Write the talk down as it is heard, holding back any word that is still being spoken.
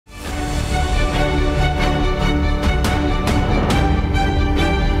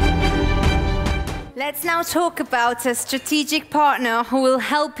Let's now talk about a strategic partner who will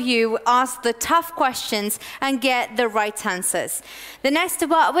help you ask the tough questions and get the right answers. The next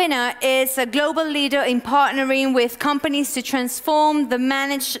award winner is a global leader in partnering with companies to transform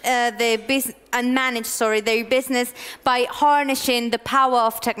their business by harnessing the power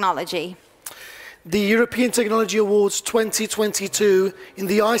of technology. The European Technology Awards 2022 in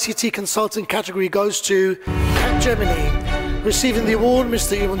the ICT consultant category goes to Capgemini. Receiving the award,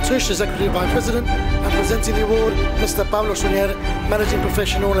 Mr. Ivan Tush, Executive Vice President, and presenting the award, Mr. Pablo Sunier, Managing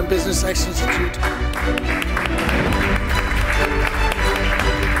Professional and Business Excellence Institute.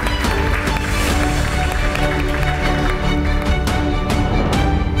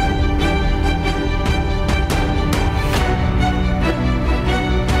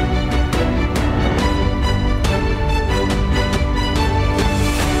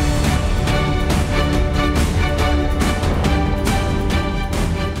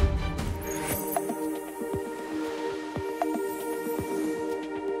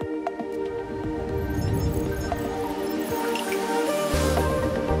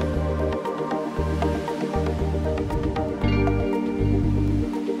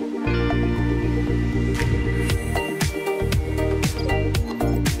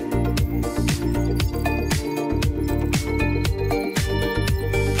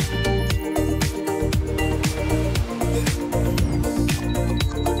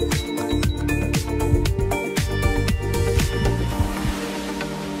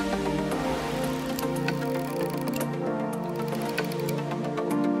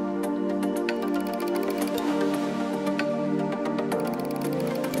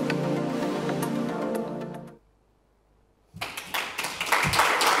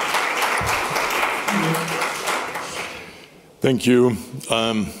 Thank you.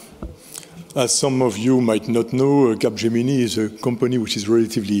 As some of you might not know, Capgemini is a company which is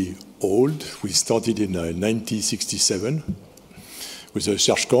relatively old. We started in 1967 with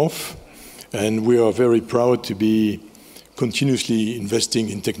Serge Kampf, and we are very proud to be continuously investing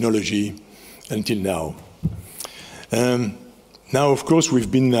in technology until now. Now, of course,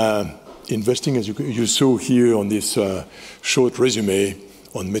 we've been investing, as you saw here on this short resume,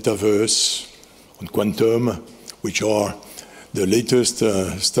 on metaverse, on quantum, which are the latest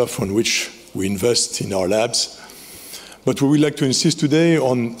stuff on which we invest in our labs. But we would like to insist today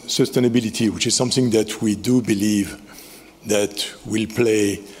on sustainability, which is something that we do believe that will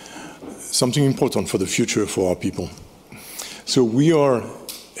play something important for the future for our people. So we are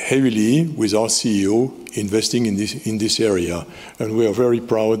heavily, with our CEO, investing in this area, and we are very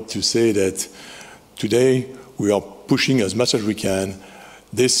proud to say that today we are pushing as much as we can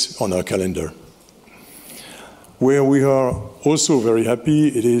this on our calendar. Where we are also very happy,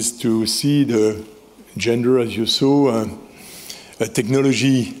 it is to see the gender, as you saw. A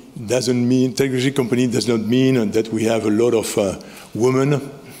technology company does not mean that we have a lot of women,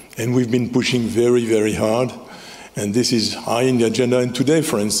 and we've been pushing very, very hard. And this is high in the agenda. And today,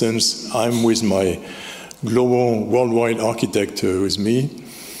 for instance, I'm with my global worldwide architect with me.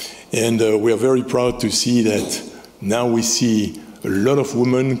 And we are very proud to see that now we see a lot of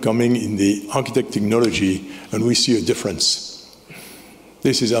women coming in the architect technology, and we see a difference.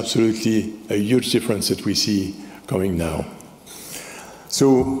 This is absolutely a huge difference that we see coming now.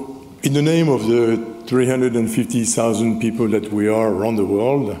 So, in the name of the 350,000 people that we are around the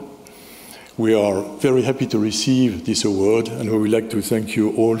world, we are very happy to receive this award, and we would like to thank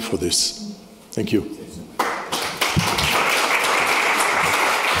you all for this. Thank you.